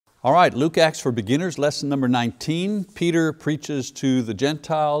All right, Luke Acts for Beginners, lesson number 19. Peter preaches to the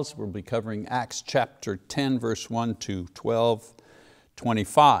Gentiles. We'll be covering Acts chapter 10, verse 1 to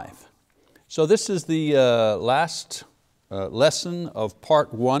 12:25. So this is the last lesson of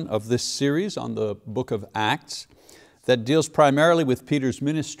part 1 of this series on the book of Acts that deals primarily with Peter's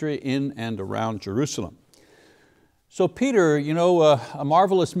ministry in and around Jerusalem. So Peter, a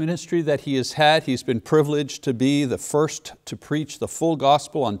marvelous ministry that he has had. He's been privileged to be the first to preach the full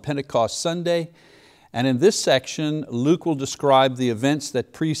gospel on Pentecost Sunday. And in this section, Luke will describe the events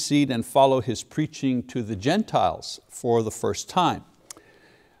that precede and follow his preaching to the Gentiles for the first time.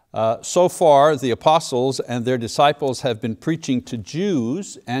 So far, the apostles and their disciples have been preaching to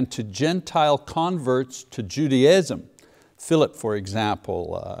Jews and to Gentile converts to Judaism. Philip, for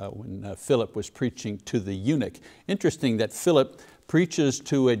example, when Philip was preaching to the eunuch. Interesting that Philip preaches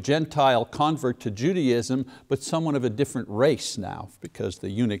to a Gentile convert to Judaism, but someone of a different race now, because the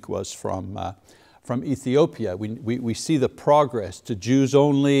eunuch was from Ethiopia. We see the progress to Jews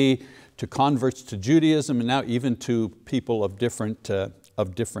only, to converts to Judaism, and now even to people of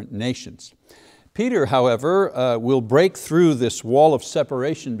different nations. Peter, however, will break through this wall of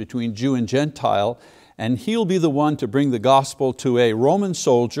separation between Jew and Gentile, and he'll be the one to bring the gospel to a Roman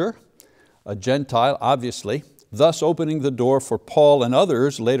soldier, a Gentile obviously, thus opening the door for Paul and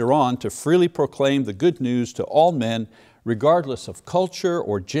others later on to freely proclaim the good news to all men, regardless of culture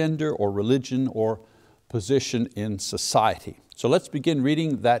or gender or religion or position in society. So let's begin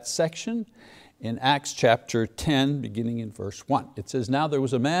reading that section in Acts chapter 10, beginning in verse 1. It says, "Now there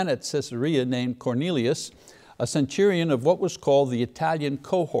was a man at Caesarea named Cornelius, a centurion of what was called the Italian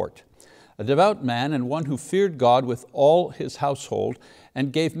cohort, a devout man and one who feared God with all his household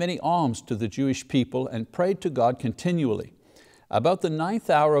and gave many alms to the Jewish people and prayed to God continually. About the 9th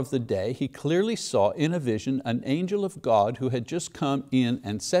hour of the day, he clearly saw in a vision an angel of God who had just come in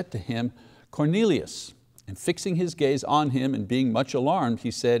and said to him, 'Cornelius,' and fixing his gaze on him and being much alarmed, he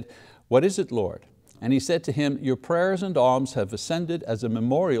said, 'What is it, Lord?' And he said to him, 'Your prayers and alms have ascended as a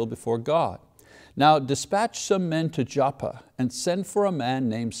memorial before God. Now dispatch some men to Joppa and send for a man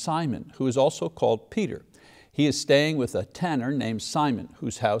named Simon, who is also called Peter. He is staying with a tanner named Simon,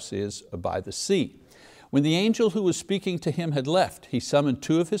 whose house is by the sea.' When the angel who was speaking to him had left, he summoned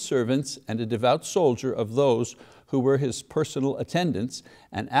 2 of his servants and a devout soldier of those who were his personal attendants,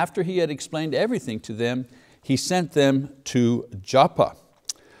 and after he had explained everything to them, he sent them to Joppa."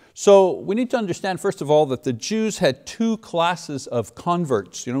 So we need to understand, first of all, that the Jews had 2 classes of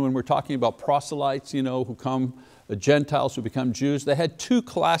converts. When we're talking about proselytes, who come, Gentiles who become Jews, they had 2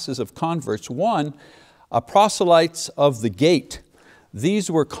 classes of converts. One, proselytes of the gate. These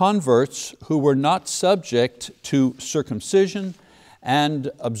were converts who were not subject to circumcision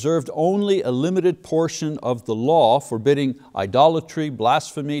and observed only a limited portion of the law, forbidding idolatry,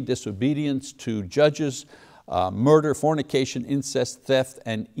 blasphemy, disobedience to judges, murder, fornication, incest, theft,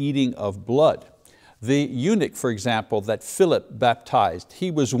 and eating of blood. The eunuch, for example, that Philip baptized, he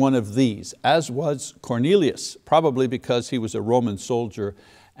was one of these, as was Cornelius, probably because he was a Roman soldier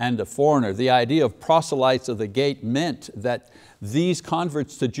and a foreigner. The idea of proselytes of the gate meant that these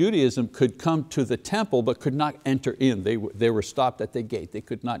converts to Judaism could come to the temple but could not enter in. They were stopped at the gate. They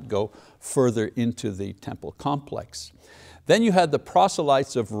could not go further into the temple complex. Then you had the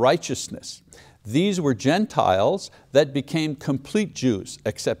proselytes of righteousness. These were Gentiles that became complete Jews,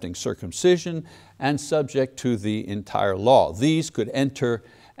 accepting circumcision and subject to the entire law. These could enter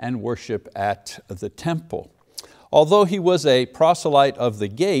and worship at the temple. Although he was a proselyte of the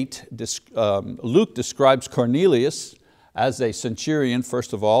gate, Luke describes Cornelius as a centurion.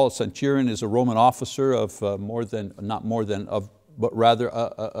 First of all, a centurion is a Roman officer of an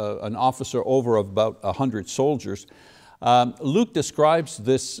officer over about 100 soldiers. Luke describes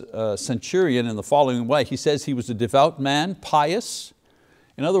this centurion in the following way. He says he was a devout man, pious.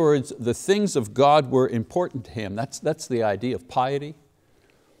 In other words, the things of God were important to him. That's the idea of piety.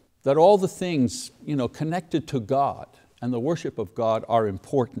 That all the things connected to God and the worship of God are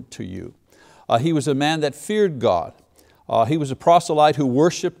important to you. He was a man that feared God. He was a proselyte who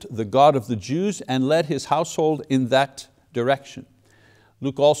worshiped the God of the Jews and led his household in that direction.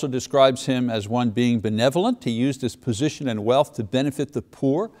 Luke also describes him as one being benevolent. He used his position and wealth to benefit the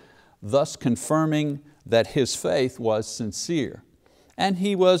poor, thus confirming that his faith was sincere. And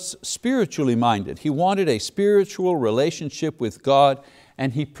he was spiritually minded. He wanted a spiritual relationship with God,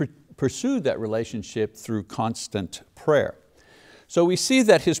 and he pursued that relationship through constant prayer. So we see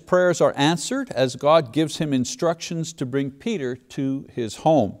that his prayers are answered as God gives him instructions to bring Peter to his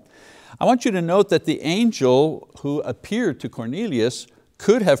home. I want you to note that the angel who appeared to Cornelius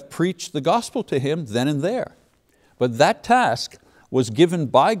could have preached the gospel to him then and there. But that task was given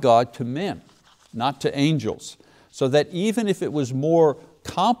by God to men, not to angels, so that even if it was more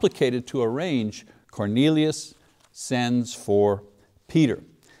complicated to arrange, Cornelius sends for Peter.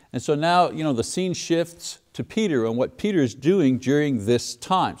 And so now the scene shifts to Peter and what Peter's doing during this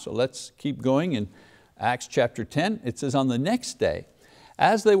time. So let's keep going in Acts chapter 10. It says, on the next day,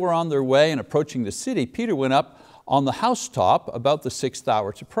 as they were on their way and approaching the city, Peter went up on the housetop about the 6th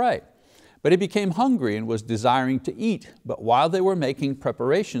hour to pray. But he became hungry and was desiring to eat. But while they were making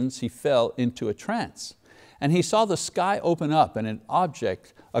preparations, he fell into a trance. And he saw the sky open up and an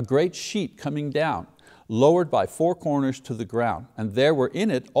object, a great sheet coming down, lowered by 4 corners to the ground. And there were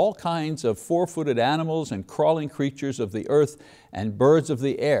in it all kinds of 4-footed animals and crawling creatures of the earth and birds of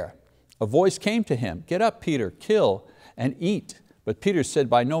the air. A voice came to him, "Get up, Peter, kill and eat." But Peter said,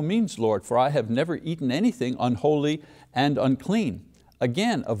 "By no means, Lord, for I have never eaten anything unholy and unclean."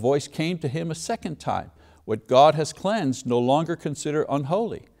 Again, a voice came to him a second time, "What God has cleansed, no longer consider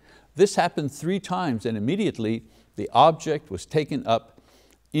unholy." This happened 3 times, and immediately the object was taken up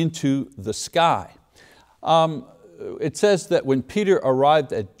into the sky. It says that when Peter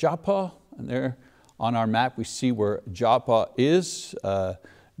arrived at Joppa, and there on our map we see where Joppa is,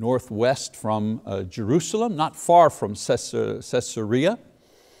 northwest from Jerusalem, not far from Caesarea,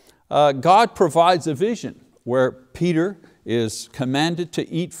 God provides a vision where Peter is commanded to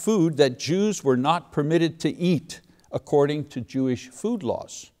eat food that Jews were not permitted to eat according to Jewish food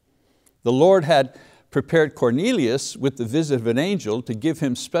laws. The Lord had prepared Cornelius with the visit of an angel to give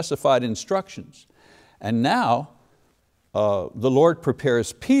him specified instructions. And now the Lord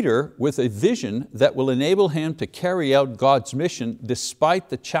prepares Peter with a vision that will enable him to carry out God's mission despite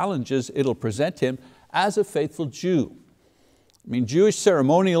the challenges it'll present him as a faithful Jew. Jewish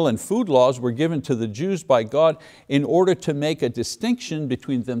ceremonial and food laws were given to the Jews by God in order to make a distinction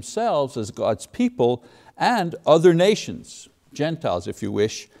between themselves as God's people and other nations, Gentiles if you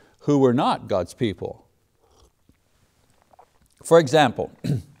wish, who were not God's people. For example,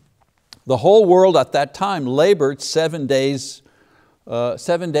 the whole world at that time labored 7 days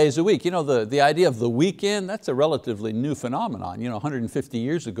a week. The idea of the weekend, that's a relatively new phenomenon. 150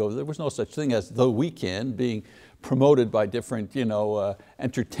 years ago, there was no such thing as the weekend being promoted by different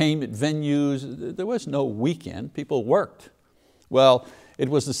entertainment venues. There was no weekend, people worked. Well, it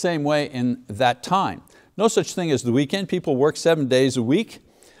was the same way in that time. No such thing as the weekend, people worked 7 days a week,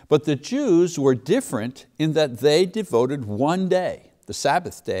 but the Jews were different in that they devoted one day, the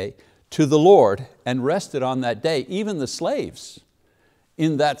Sabbath day, to the Lord and rested on that day. Even the slaves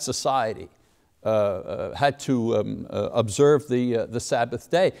in that society had to observe the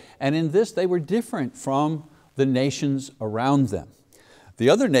Sabbath day. And in this they were different from the nations around them. The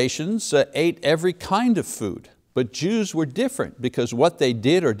other nations ate every kind of food, but Jews were different because what they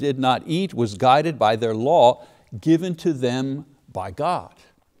did or did not eat was guided by their law given to them by God.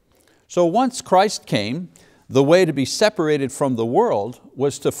 So once Christ came, the way to be separated from the world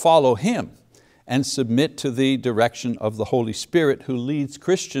was to follow Him and submit to the direction of the Holy Spirit who leads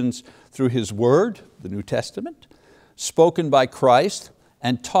Christians through His Word, the New Testament, spoken by Christ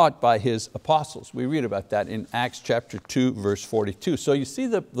and taught by His apostles. We read about that in Acts chapter 2, verse 42. So you see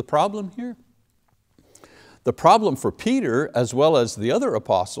the problem here? The problem for Peter as well as the other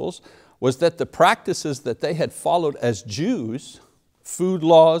apostles was that the practices that they had followed as Jews, food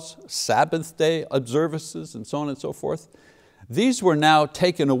laws, Sabbath day observances, and so on and so forth, these were now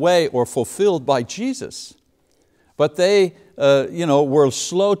taken away or fulfilled by Jesus. But they were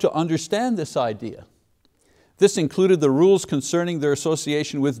slow to understand this idea. This included the rules concerning their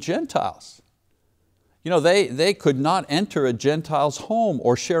association with Gentiles. They could not enter a Gentile's home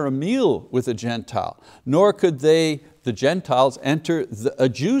or share a meal with a Gentile, nor could the Gentiles enter a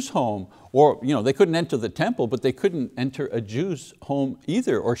Jew's home, or they couldn't enter the temple, but they couldn't enter a Jew's home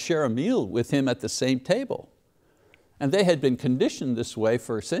either or share a meal with him at the same table. And they had been conditioned this way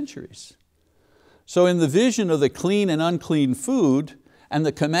for centuries. So in the vision of the clean and unclean food and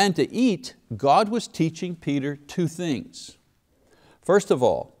the command to eat, God was teaching Peter two things. First of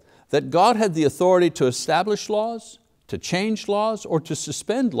all, that God had the authority to establish laws, to change laws, or to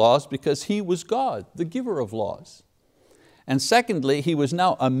suspend laws because He was God, the giver of laws. And secondly, He was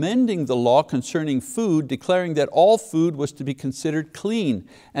now amending the law concerning food, declaring that all food was to be considered clean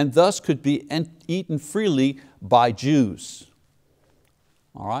and thus could be eaten freely by Jews.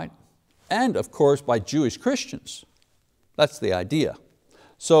 All right? And of course by Jewish Christians. That's the idea.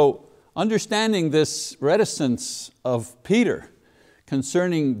 So understanding this reticence of Peter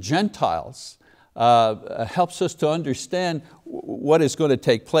concerning Gentiles helps us to understand what is going to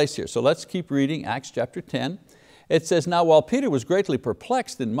take place here. So let's keep reading Acts chapter 10. It says, now while Peter was greatly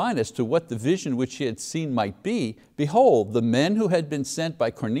perplexed in mind as to what the vision which he had seen might be, behold, the men who had been sent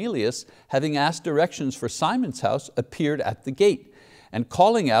by Cornelius, having asked directions for Simon's house, appeared at the gate. And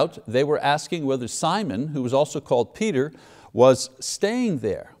calling out, they were asking whether Simon, who was also called Peter, was staying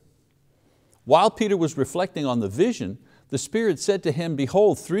there. While Peter was reflecting on the vision, the Spirit said to him,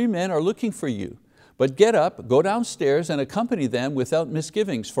 behold, 3 men are looking for you. But get up, go downstairs and accompany them without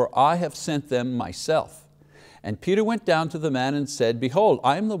misgivings, for I have sent them myself. And Peter went down to the man and said, behold,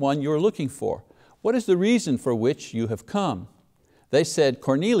 I am the one you are looking for. What is the reason for which you have come? They said,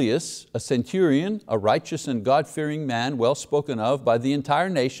 Cornelius, a centurion, a righteous and God-fearing man, well spoken of by the entire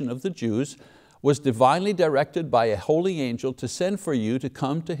nation of the Jews, was divinely directed by a holy angel to send for you to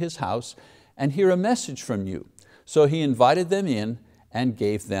come to his house and hear a message from you. So he invited them in and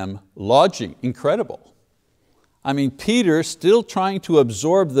gave them lodging. Incredible. I mean, Peter, still trying to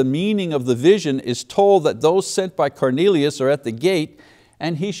absorb the meaning of the vision, is told that those sent by Cornelius are at the gate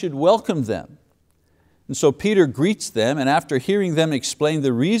and he should welcome them. And so Peter greets them, and after hearing them explain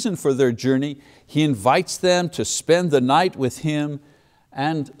the reason for their journey, he invites them to spend the night with him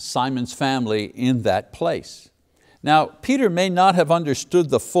and Simon's family in that place. Now, Peter may not have understood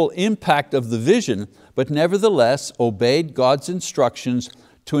the full impact of the vision, but nevertheless obeyed God's instructions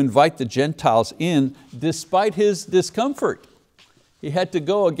to invite the Gentiles in despite his discomfort. He had to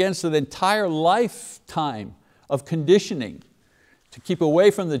go against an entire lifetime of conditioning to keep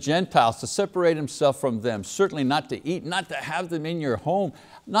away from the Gentiles, to separate himself from them, certainly not to eat, not to have them in your home,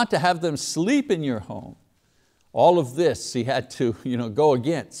 not to have them sleep in your home. All of this he had to go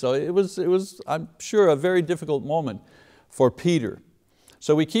against. So it was, I'm sure, a very difficult moment for Peter.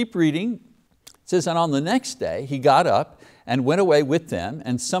 So we keep reading. It says, and on the next day he got up and went away with them,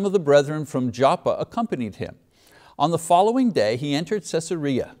 and some of the brethren from Joppa accompanied him. On the following day he entered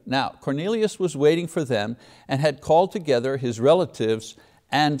Caesarea. Now Cornelius was waiting for them and had called together his relatives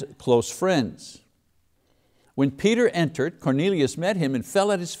and close friends. When Peter entered, Cornelius met him and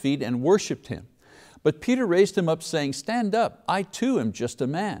fell at his feet and worshiped him. But Peter raised him up, saying, stand up, I too am just a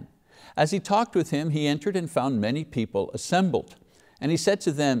man. As he talked with him, he entered and found many people assembled. And he said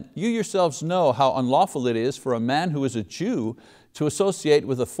to them, you yourselves know how unlawful it is for a man who is a Jew to associate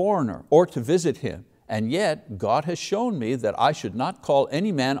with a foreigner or to visit him. And yet God has shown me that I should not call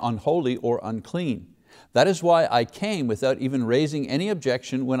any man unholy or unclean. That is why I came without even raising any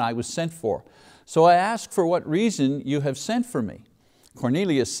objection when I was sent for. So I asked for what reason you have sent for me.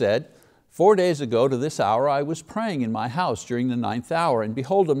 Cornelius said, 4 days ago to this hour I was praying in my house during the 9th hour, and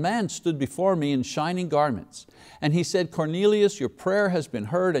behold, a man stood before me in shining garments. And he said, Cornelius, your prayer has been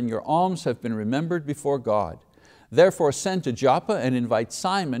heard and your alms have been remembered before God. Therefore send to Joppa and invite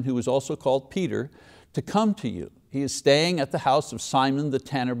Simon, who is also called Peter, to come to you. He is staying at the house of Simon the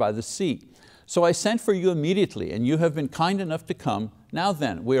tanner by the sea. So I sent for you immediately, and you have been kind enough to come. Now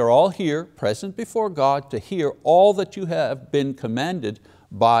then, we are all here, present before God, to hear all that you have been commanded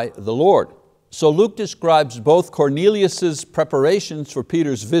by the Lord. So Luke describes both Cornelius's preparations for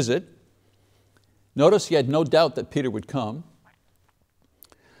Peter's visit. Notice he had no doubt that Peter would come.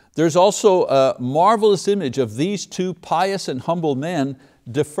 There's also a marvelous image of these two pious and humble men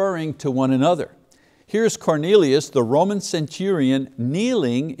deferring to one another. Here's Cornelius, the Roman centurion,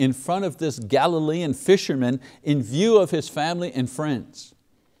 kneeling in front of this Galilean fisherman in view of his family and friends.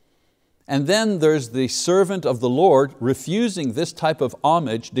 And then there's the servant of the Lord refusing this type of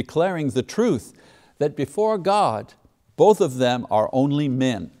homage, declaring the truth that before God, both of them are only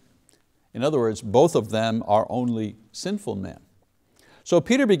men. In other words, both of them are only sinful men. So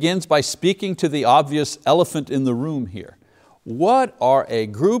Peter begins by speaking to the obvious elephant in the room here. What are a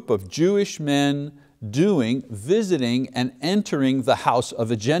group of Jewish men doing, visiting and entering the house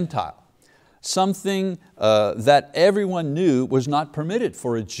of a Gentile? Something that everyone knew was not permitted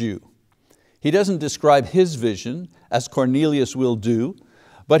for a Jew. He doesn't describe his vision, as Cornelius will do,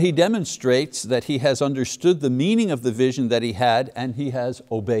 but he demonstrates that he has understood the meaning of the vision that he had and he has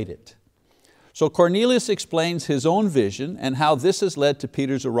obeyed it. So Cornelius explains his own vision and how this has led to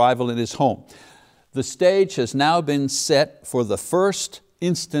Peter's arrival in his home. The stage has now been set for the first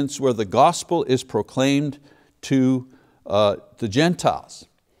instance where the gospel is proclaimed to the Gentiles.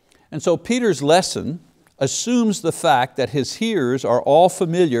 And so Peter's lesson assumes the fact that his hearers are all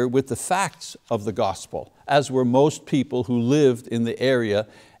familiar with the facts of the gospel, as were most people who lived in the area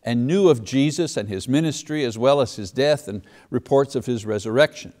and knew of Jesus and His ministry as well as His death and reports of His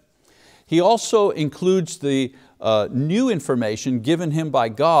resurrection. He also includes the new information given him by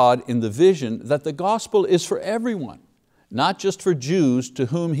God in the vision that the gospel is for everyone, not just for Jews to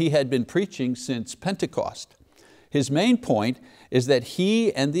whom he had been preaching since Pentecost. His main point is that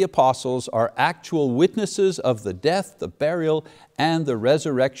he and the apostles are actual witnesses of the death, the burial, and the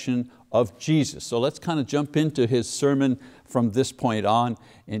resurrection of Jesus. So let's kind of jump into his sermon from this point on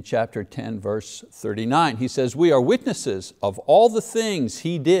in chapter 10, verse 39. He says, "We are witnesses of all the things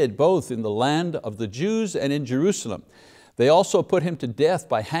he did, both in the land of the Jews and in Jerusalem. They also put him to death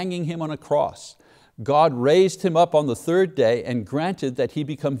by hanging him on a cross. God raised him up on the third day and granted that he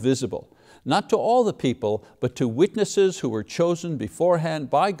become visible, not to all the people, but to witnesses who were chosen beforehand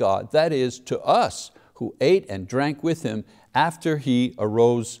by God, that is, to us who ate and drank with him after he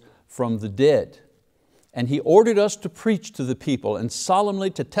arose from the dead. And he ordered us to preach to the people and solemnly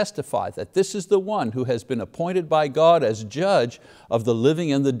to testify that this is the one who has been appointed by God as judge of the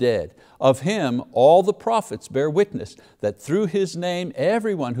living and the dead. Of him all the prophets bear witness that through his name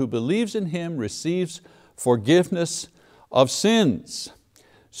everyone who believes in him receives forgiveness of sins."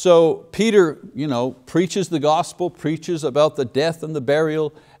 So Peter preaches the gospel, preaches about the death and the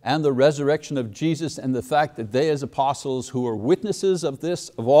burial and the resurrection of Jesus, and the fact that they as apostles who are witnesses of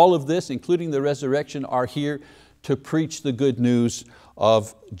all of this, including the resurrection, are here to preach the good news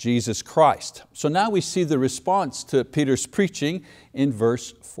of Jesus Christ. So now we see the response to Peter's preaching in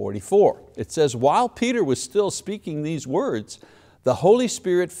verse 44. It says, "While Peter was still speaking these words, the Holy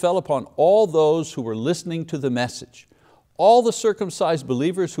Spirit fell upon all those who were listening to the message. All the circumcised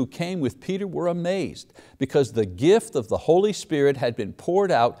believers who came with Peter were amazed, because the gift of the Holy Spirit had been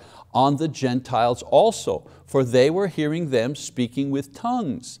poured out on the Gentiles also, for they were hearing them speaking with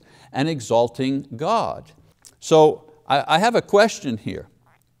tongues and exalting God." So I have a question here.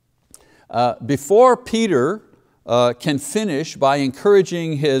 Before Peter can finish by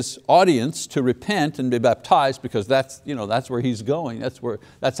encouraging his audience to repent and be baptized, because that's where he's going,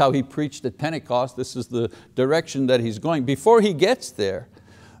 that's how he preached at Pentecost, this is the direction that he's going. Before he gets there,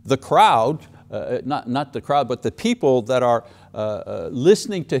 the crowd, not the crowd, but the people that are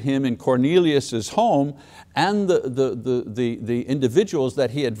listening to him in Cornelius's home, and the individuals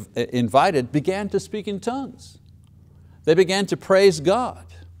that he had invited began to speak in tongues. They began to praise God.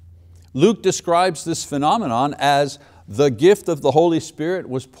 Luke describes this phenomenon as the gift of the Holy Spirit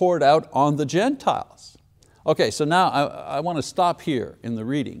was poured out on the Gentiles. Okay, so now I want to stop here in the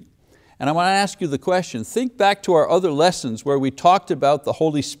reading, and I want to ask you the question. Think back to our other lessons where we talked about the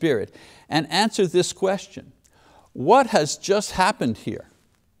Holy Spirit and answer this question. What has just happened here?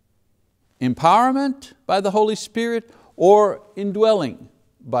 Empowerment by the Holy Spirit or indwelling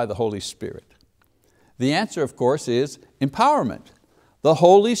by the Holy Spirit? The answer, of course, is empowerment. The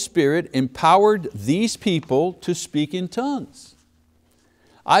Holy Spirit empowered these people to speak in tongues.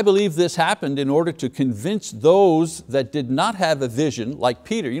 I believe this happened in order to convince those that did not have a vision, like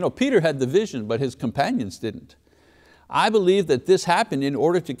Peter. Peter had the vision, but his companions didn't. I believe that this happened in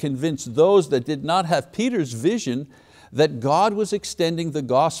order to convince those that did not have Peter's vision that God was extending the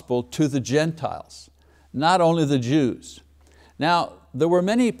gospel to the Gentiles, not only the Jews. Now, there were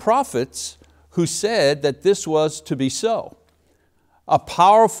many prophets who said that this was to be so. There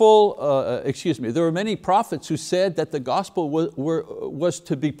were many prophets who said that the gospel was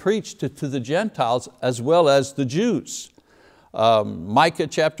to be preached to the Gentiles as well as the Jews. Micah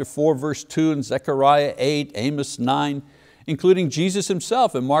chapter 4 verse 2 and Zechariah 8, Amos 9, including Jesus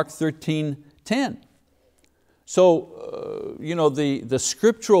himself in Mark 13:10. So the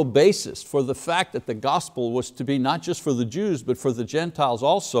scriptural basis for the fact that the gospel was to be not just for the Jews but for the Gentiles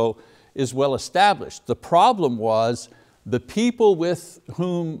also is well established. The problem was the people with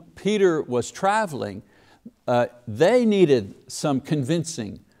whom Peter was traveling, they needed some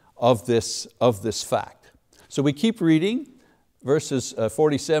convincing of this fact. So we keep reading verses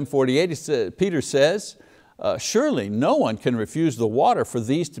 47, 48. Peter says, "Surely no one can refuse the water for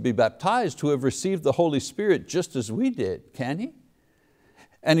these to be baptized who have received the Holy Spirit just as we did, can he?"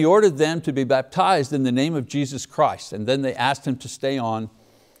 And he ordered them to be baptized in the name of Jesus Christ. And then they asked him to stay on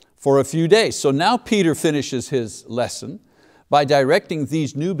for a few days. So now Peter finishes his lesson by directing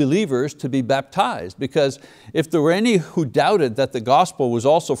these new believers to be baptized, because if there were any who doubted that the gospel was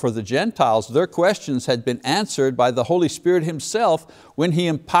also for the Gentiles, their questions had been answered by the Holy Spirit himself when he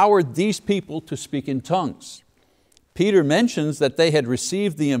empowered these people to speak in tongues. Peter mentions that they had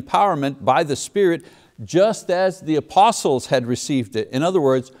received the empowerment by the Spirit just as the apostles had received it. In other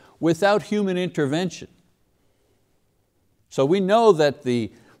words, without human intervention. So we know that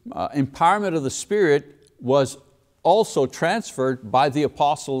the empowerment of the Spirit was also transferred by the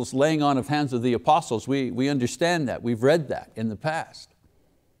apostles, laying on of hands of the apostles. We understand that, we've read that in the past.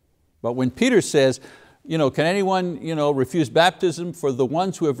 But when Peter says, can anyone refuse baptism for the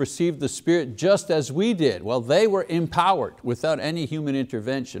ones who have received the Spirit just as we did? Well, they were empowered without any human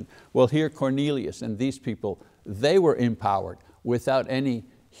intervention. Well, here Cornelius and these people, they were empowered without any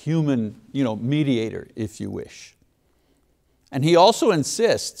human mediator, if you wish. And he also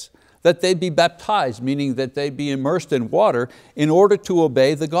insists that they be baptized, meaning that they be immersed in water in order to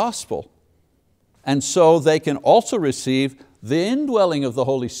obey the gospel. And so they can also receive the indwelling of the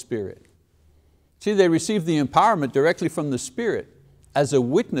Holy Spirit. See, they receive the empowerment directly from the Spirit as a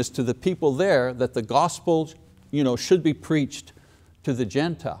witness to the people there that the gospel should be preached to the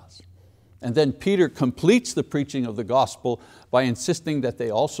Gentiles. And then Peter completes the preaching of the gospel by insisting that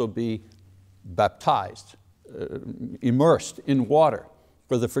they also be baptized, immersed in water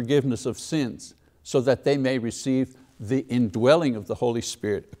for the forgiveness of sins, so that they may receive the indwelling of the Holy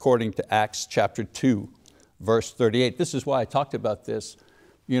Spirit, according to Acts chapter 2, verse 38. This is why I talked about this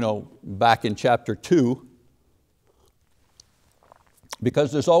back in chapter 2,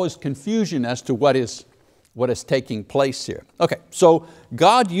 because there's always confusion as to what is taking place here. Okay, so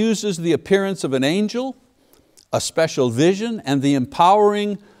God uses the appearance of an angel, a special vision, and the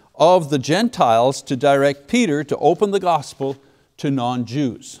empowering of the Gentiles to direct Peter to open the gospel to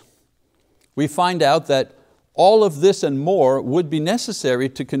non-Jews. We find out that all of this and more would be necessary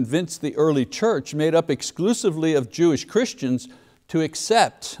to convince the early church, made up exclusively of Jewish Christians, to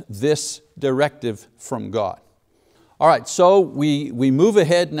accept this directive from God. All right, so we move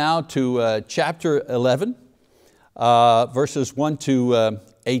ahead now to chapter 11, verses 1 to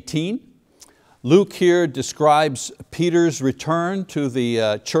 18. Luke here describes Peter's return to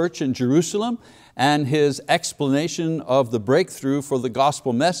the church in Jerusalem and his explanation of the breakthrough for the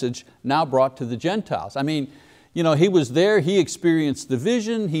gospel message now brought to the Gentiles. I mean, he was there, he experienced the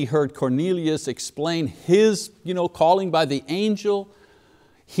vision, he heard Cornelius explain his calling by the angel.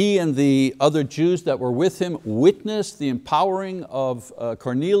 He and the other Jews that were with him witnessed the empowering of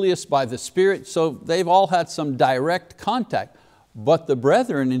Cornelius by the Spirit, so they've all had some direct contact. But the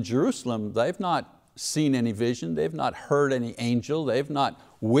brethren in Jerusalem, they've not seen any vision, they've not heard any angel, they've not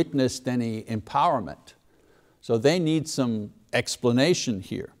witnessed any empowerment. So they need some explanation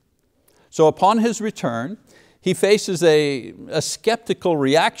here. So upon his return, he faces a skeptical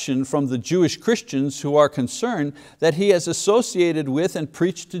reaction from the Jewish Christians who are concerned that he has associated with and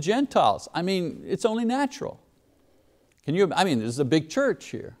preached to Gentiles. I mean, it's only natural. This is a big church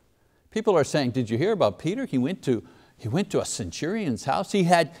here. People are saying, did you hear about Peter? He went to a centurion's house. He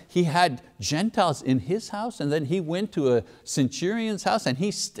had Gentiles in his house, and then he went to a centurion's house and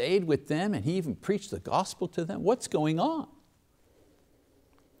he stayed with them and he even preached the gospel to them. What's going on?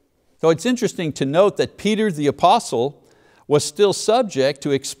 So it's interesting to note that Peter the apostle was still subject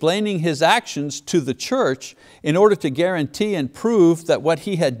to explaining his actions to the church in order to guarantee and prove that what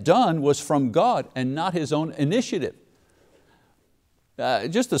he had done was from God and not his own initiative.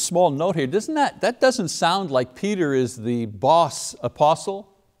 Just a small note here, that doesn't sound like Peter is the boss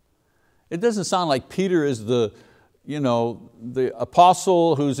apostle. It doesn't sound like Peter is the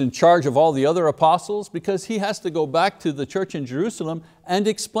apostle who's in charge of all the other apostles, because he has to go back to the church in Jerusalem and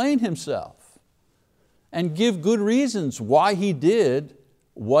explain himself and give good reasons why he did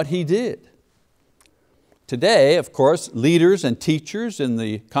what he did. Today, of course, leaders and teachers in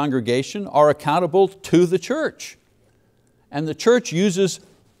the congregation are accountable to the church. And the church uses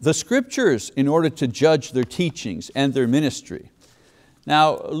the scriptures in order to judge their teachings and their ministry.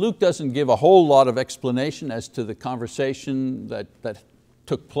 Now, Luke doesn't give a whole lot of explanation as to the conversation that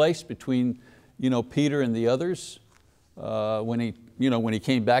took place between Peter and the others when he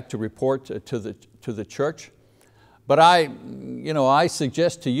came back to report to the church. But I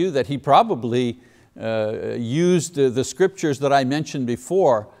suggest to you that he probably used the scriptures that I mentioned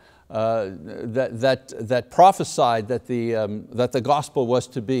before, that prophesied that the gospel was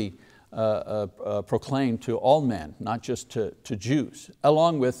to be proclaimed to all men, not just to Jews,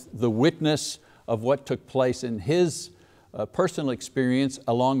 along with the witness of what took place in his personal experience,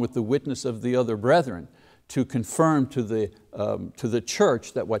 along with the witness of the other brethren, to confirm to the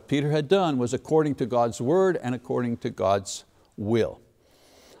church that what Peter had done was according to God's word and according to God's will.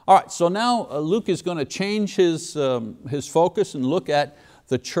 All right, so now Luke is going to change his focus and look at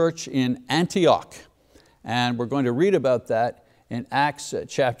the church in Antioch. And we're going to read about that in Acts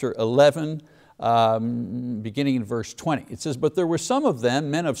chapter 11, beginning in verse 20. It says, "But there were some of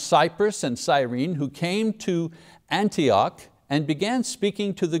them, men of Cyprus and Cyrene, who came to Antioch and began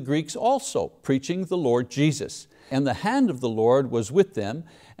speaking to the Greeks also, preaching the Lord Jesus. And the hand of the Lord was with them,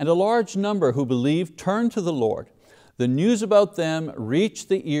 and a large number who believed turned to the Lord. The news about them reached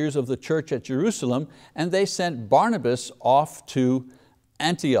the ears of the church at Jerusalem, and they sent Barnabas off to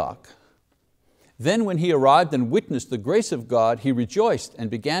Antioch. Then when he arrived and witnessed the grace of God, he rejoiced and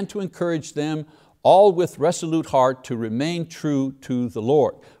began to encourage them all with resolute heart to remain true to the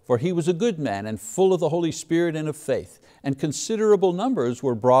Lord. For he was a good man and full of the Holy Spirit and of faith, and considerable numbers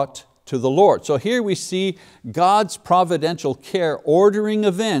were brought to the Lord. So here we see God's providential care ordering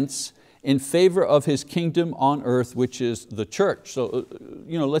events in favor of His kingdom on earth, which is the church. So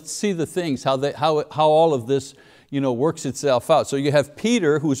let's see the things, how all of this works itself out. So you have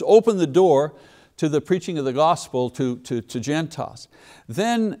Peter, who's opened the door to the preaching of the gospel to Gentiles.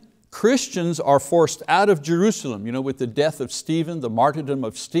 Then Christians are forced out of Jerusalem, with the death of Stephen, the martyrdom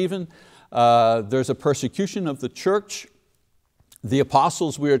of Stephen. There's a persecution of the church. The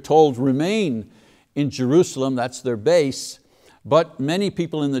apostles, we are told, remain in Jerusalem, that's their base, but many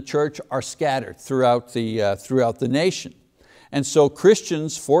people in the church are scattered throughout the nation. And so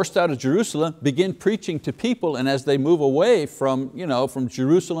Christians forced out of Jerusalem begin preaching to people, and as they move away from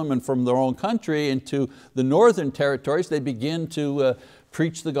Jerusalem and from their own country into the northern territories, they begin to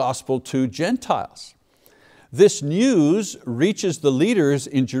preach the gospel to Gentiles. This news reaches the leaders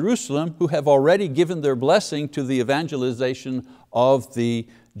in Jerusalem who have already given their blessing to the evangelization of the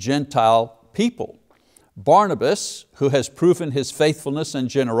Gentile people. Barnabas, who has proven his faithfulness and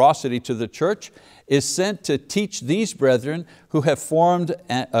generosity to the church, is sent to teach these brethren who have formed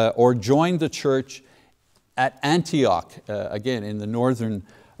or joined the church at Antioch, again in the northern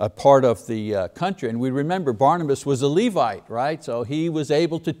part of the country. And we remember Barnabas was a Levite, right? So he was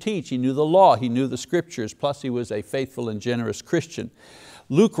able to teach, he knew the law, he knew the scriptures, plus he was a faithful and generous Christian.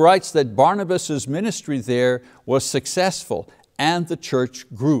 Luke writes that Barnabas' ministry there was successful and the church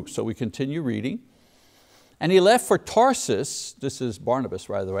grew. So we continue reading. And he left for Tarsus, this is Barnabas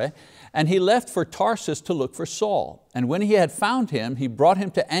by the way, and he left for Tarsus to look for Saul. And when he had found him, he brought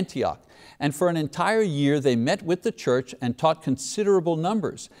him to Antioch. And for an entire year they met with the church and taught considerable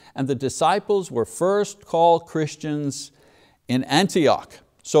numbers. And the disciples were first called Christians in Antioch.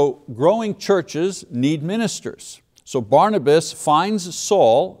 So growing churches need ministers. So Barnabas finds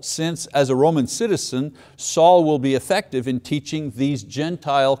Saul, since as a Roman citizen, Saul will be effective in teaching these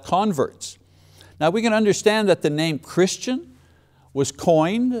Gentile converts. Now we can understand that the name Christian was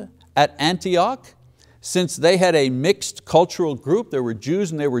coined at Antioch since they had a mixed cultural group. There were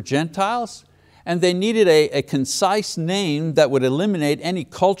Jews and there were Gentiles, and they needed a concise name that would eliminate any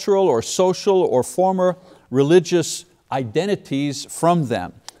cultural or social or former religious identities from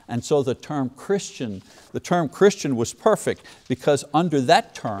them. And so the term Christian was perfect, because under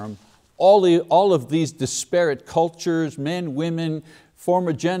that term, all of these disparate cultures, men, women,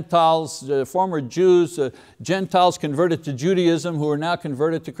 former Gentiles, former Jews, Gentiles converted to Judaism who are now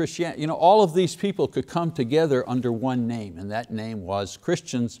converted to Christianity. All of these people could come together under one name, and that name was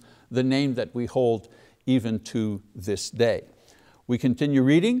Christians, the name that we hold even to this day. We continue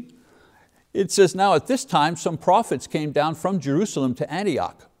reading. It says, now at this time some prophets came down from Jerusalem to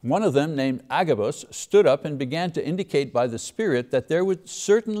Antioch. One of them, named Agabus, stood up and began to indicate by the Spirit that there would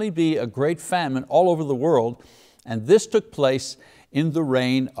certainly be a great famine all over the world, and this took place in the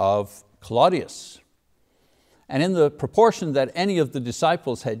reign of Claudius. And in the proportion that any of the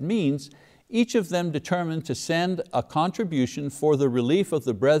disciples had means, each of them determined to send a contribution for the relief of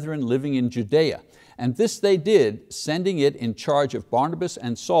the brethren living in Judea. And this they did, sending it in charge of Barnabas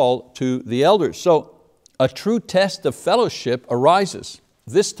and Saul to the elders. So a true test of fellowship arises,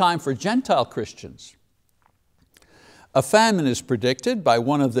 this time for Gentile Christians. A famine is predicted by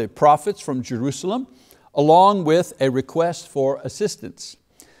one of the prophets from Jerusalem, along with a request for assistance.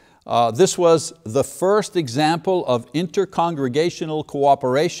 This was the first example of intercongregational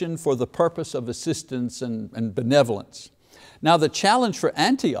cooperation for the purpose of assistance and benevolence. Now the challenge for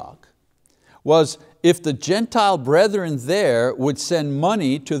Antioch was if the Gentile brethren there would send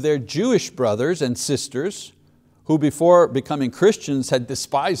money to their Jewish brothers and sisters who before becoming Christians had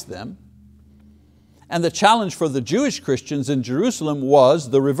despised them. And the challenge for the Jewish Christians in Jerusalem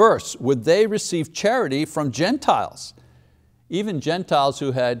was the reverse. Would they receive charity from Gentiles, even Gentiles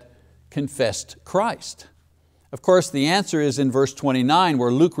who had confessed Christ? Of course, the answer is in verse 29,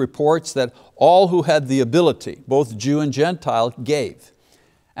 where Luke reports that all who had the ability, both Jew and Gentile, gave.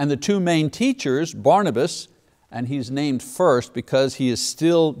 And the two main teachers, Barnabas, and he's named first because he is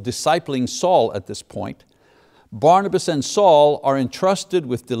still discipling Saul at this point, Barnabas and Saul are entrusted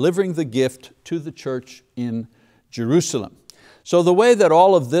with delivering the gift to the church in Jerusalem. So the way that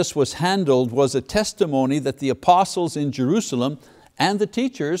all of this was handled was a testimony that the apostles in Jerusalem and the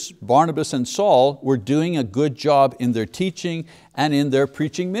teachers, Barnabas and Saul, were doing a good job in their teaching and in their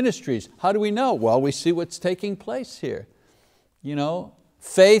preaching ministries. How do we know? Well, we see what's taking place here.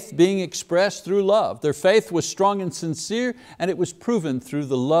 Faith being expressed through love. Their faith was strong and sincere, and it was proven through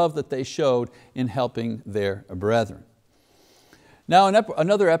the love that they showed in helping their brethren. Now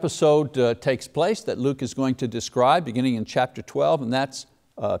another episode takes place that Luke is going to describe beginning in chapter 12, and that's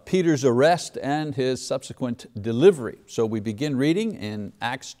Peter's arrest and his subsequent delivery. So we begin reading in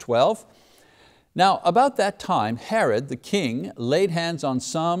Acts 12. Now about that time, Herod the king laid hands on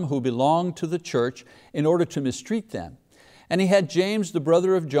some who belonged to the church in order to mistreat them. And he had James, the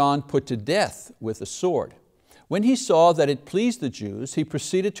brother of John, put to death with a sword. When he saw that it pleased the Jews, he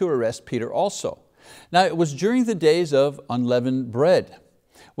proceeded to arrest Peter also. Now it was during the days of unleavened bread.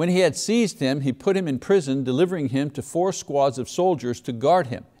 When he had seized him, he put him in prison, delivering him to 4 squads of soldiers to guard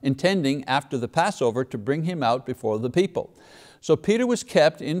him, intending after the Passover to bring him out before the people. So Peter was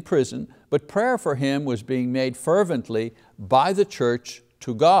kept in prison, but prayer for him was being made fervently by the church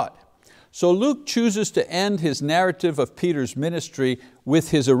to God. So Luke chooses to end his narrative of Peter's ministry with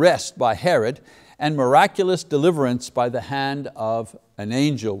his arrest by Herod and miraculous deliverance by the hand of an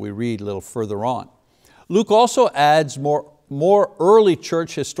angel, we read a little further on. Luke also adds more early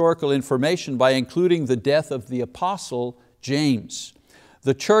church historical information by including the death of the apostle James.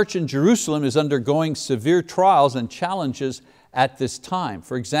 The church in Jerusalem is undergoing severe trials and challenges at this time.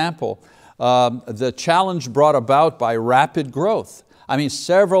 For example, the challenge brought about by rapid growth. I mean,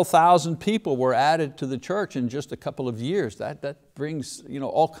 several thousand people were added to the church in just a couple of years. That brings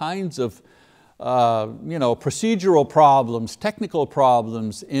all kinds of procedural problems, technical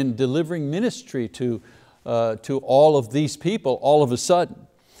problems in delivering ministry to all of these people all of a sudden.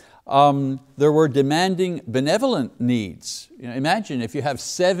 There were demanding benevolent needs. Imagine if you have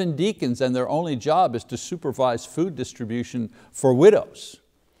 7 deacons and their only job is to supervise food distribution for widows.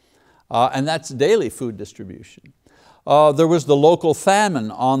 And that's daily food distribution. There was the local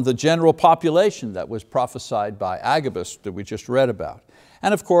famine on the general population that was prophesied by Agabus that we just read about.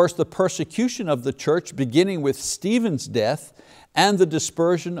 And of course the persecution of the church beginning with Stephen's death and the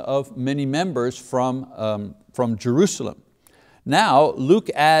dispersion of many members from Jerusalem. Now Luke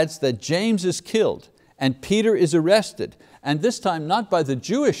adds that James is killed and Peter is arrested, and this time not by the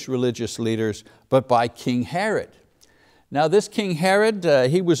Jewish religious leaders, but by King Herod. Now this King Herod,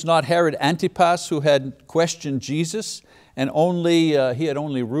 he was not Herod Antipas who had questioned Jesus, and he had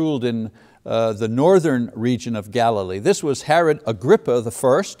only ruled in the northern region of Galilee. This was Herod Agrippa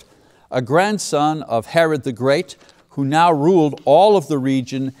I, a grandson of Herod the Great, who now ruled all of the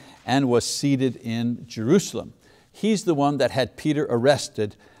region and was seated in Jerusalem. He's the one that had Peter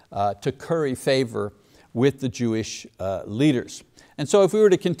arrested to curry favor with the Jewish leaders. And so if we were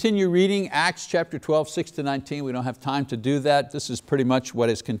to continue reading Acts chapter 12, 6-19, we don't have time to do that. This is pretty much what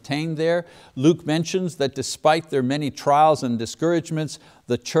is contained there. Luke mentions that despite their many trials and discouragements,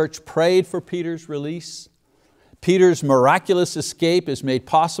 the church prayed for Peter's release. Peter's miraculous escape is made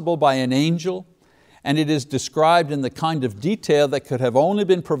possible by an angel, and it is described in the kind of detail that could have only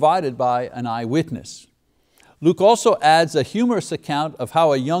been provided by an eyewitness. Luke also adds a humorous account of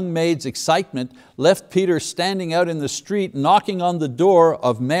how a young maid's excitement left Peter standing out in the street knocking on the door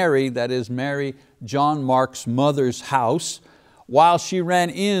of Mary, that is Mary, John Mark's mother's house, while she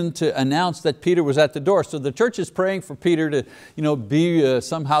ran in to announce that Peter was at the door. So the church is praying for Peter to be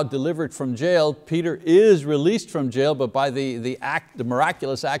somehow delivered from jail. Peter is released from jail, but by the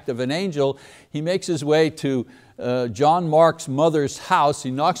miraculous act of an angel, he makes his way to John Mark's mother's house.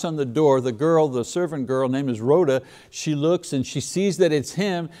 He knocks on the door. The servant girl, name is Rhoda, she looks and she sees that it's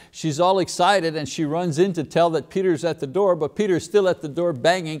him. She's all excited and she runs in to tell that Peter's at the door, but Peter's still at the door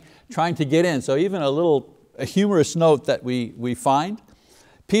banging, trying to get in. So even a humorous note that we find.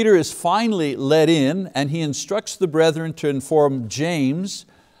 Peter is finally let in, and he instructs the brethren to inform James,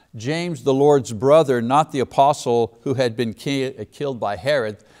 the Lord's brother, not the apostle who had been killed by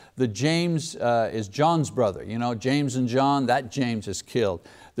Herod. The James is John's brother. James and John, that James is killed.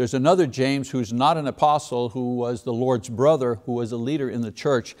 There's another James who's not an apostle, who was the Lord's brother, who was a leader in the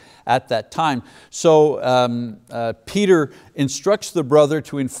church at that time. So Peter instructs the brother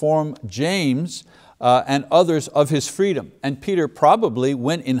to inform James and others of his freedom. And Peter probably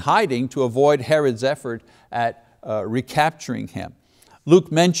went in hiding to avoid Herod's effort at recapturing him.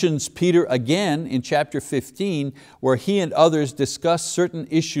 Luke mentions Peter again in chapter 15, where he and others discuss certain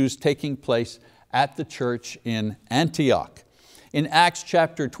issues taking place at the church in Antioch. In Acts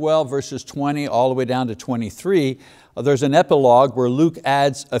chapter 12, verses 20 all the way down to 23, there's an epilogue where Luke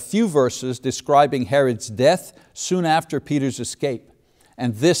adds a few verses describing Herod's death soon after Peter's escape.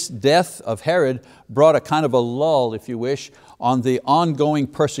 And this death of Herod brought a kind of a lull, if you wish, on the ongoing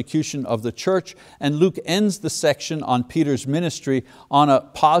persecution of the church. And Luke ends the section on Peter's ministry on a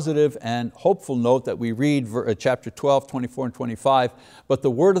positive and hopeful note that we read chapter 12, 24 and 25. But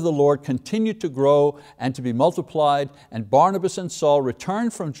the word of the Lord continued to grow and to be multiplied, and Barnabas and Saul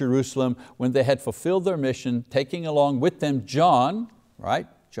returned from Jerusalem when they had fulfilled their mission, taking along with them John, right?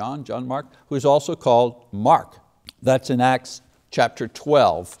 John Mark, who is also called Mark. That's in Acts chapter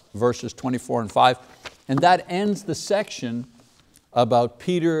 12, verses 24 and 5. And that ends the section about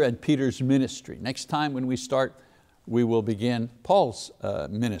Peter and Peter's ministry. Next time when we start, we will begin Paul's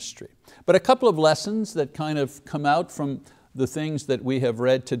ministry. But a couple of lessons that kind of come out from the things that we have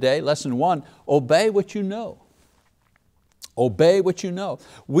read today. Lesson 1, obey what you know. Obey what you know.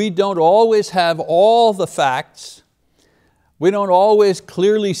 We don't always have all the facts. We don't always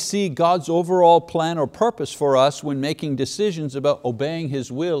clearly see God's overall plan or purpose for us when making decisions about obeying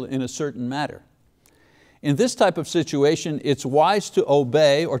His will in a certain matter. In this type of situation, it's wise to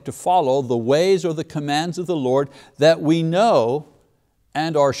obey or to follow the ways or the commands of the Lord that we know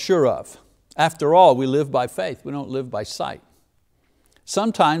and are sure of. After all, we live by faith, we don't live by sight.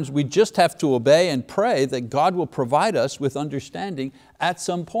 Sometimes we just have to obey and pray that God will provide us with understanding at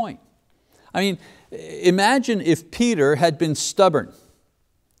some point. I mean, imagine if Peter had been stubborn,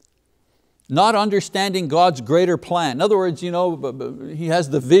 not understanding God's greater plan. In other words, he has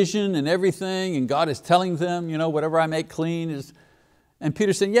the vision and everything, and God is telling them, whatever I make clean is, and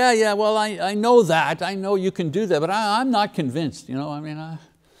Peter saying, yeah, well, I know that, I know you can do that, but I'm not convinced,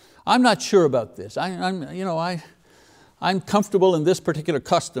 I'm not sure about this. I'm comfortable in this particular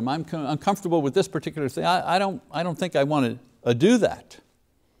custom. I'm comfortable with this particular thing. I don't think I want to do that.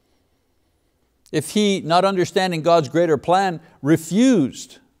 If he, not understanding God's greater plan,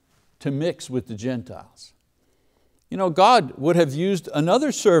 refused to mix with the Gentiles, God would have used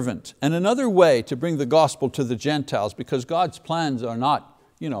another servant and another way to bring the gospel to the Gentiles, because God's plans are not,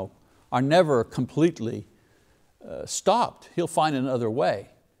 are never completely stopped. He'll find another way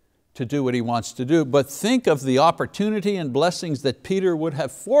to do what He wants to do. But think of the opportunity and blessings that Peter would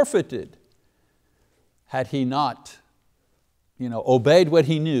have forfeited had he not obeyed what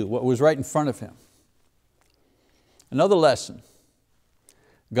he knew, what was right in front of him. Another lesson,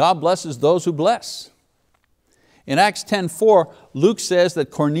 God blesses those who bless. In Acts 10:4, Luke says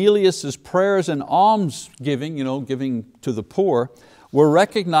that Cornelius' prayers and almsgiving, giving to the poor, were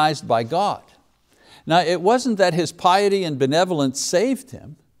recognized by God. Now, it wasn't that his piety and benevolence saved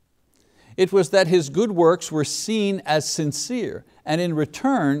him. It was that his good works were seen as sincere, and in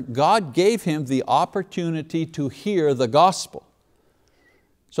return, God gave him the opportunity to hear the gospel.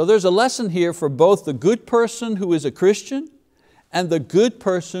 So there's a lesson here for both the good person who is a Christian and the good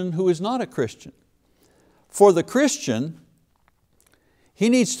person who is not a Christian. For the Christian, he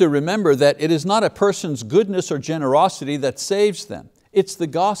needs to remember that it is not a person's goodness or generosity that saves them. It's the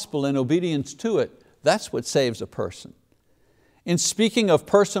gospel and obedience to it. That's what saves a person. In speaking of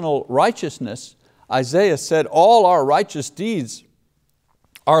personal righteousness, Isaiah said, all our righteous deeds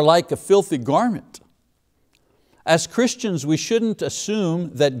are like a filthy garment. As Christians, we shouldn't assume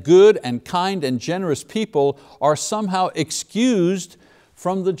that good and kind and generous people are somehow excused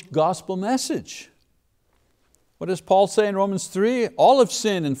from the gospel message. What does Paul say in Romans 3? All have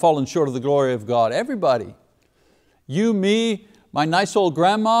sinned and fallen short of the glory of God. Everybody. You, me, my nice old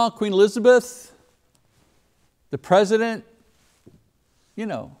grandma, Queen Elizabeth, the president,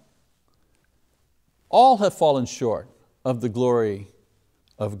 all have fallen short of the glory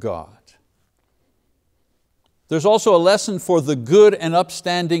of God. There's also a lesson for the good and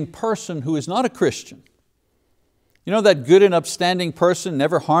upstanding person who is not a Christian. That good and upstanding person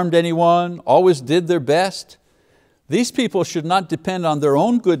never harmed anyone, always did their best. These people should not depend on their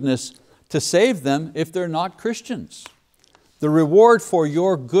own goodness to save them if they're not Christians. The reward for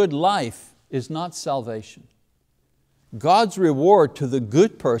your good life is not salvation. God's reward to the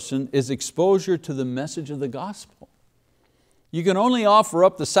good person is exposure to the message of the gospel. You can only offer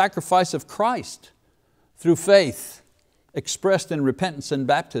up the sacrifice of Christ through faith, expressed in repentance and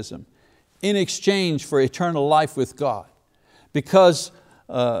baptism, in exchange for eternal life with God. Because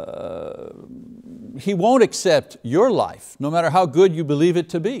He won't accept your life, no matter how good you believe it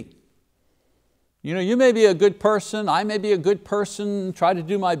to be. You may be a good person, I may be a good person, try to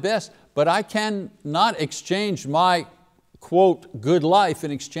do my best, but I cannot exchange my, quote, good life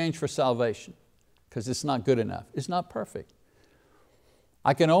in exchange for salvation, because it's not good enough. It's not perfect.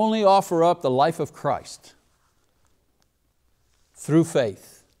 I can only offer up the life of Christ through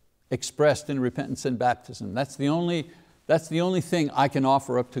faith, expressed in repentance and baptism. That's the only thing I can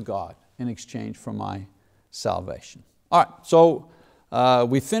offer up to God in exchange for my salvation. All right, so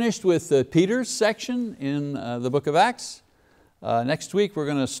We finished with Peter's section in the book of Acts. Next week we're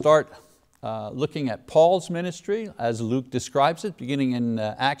going to start looking at Paul's ministry as Luke describes it, beginning in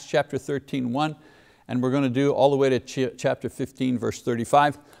Acts chapter 13:1, and we're going to do all the way to chapter 15, verse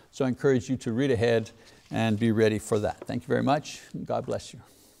 35. So I encourage you to read ahead and be ready for that. Thank you very much. God bless you.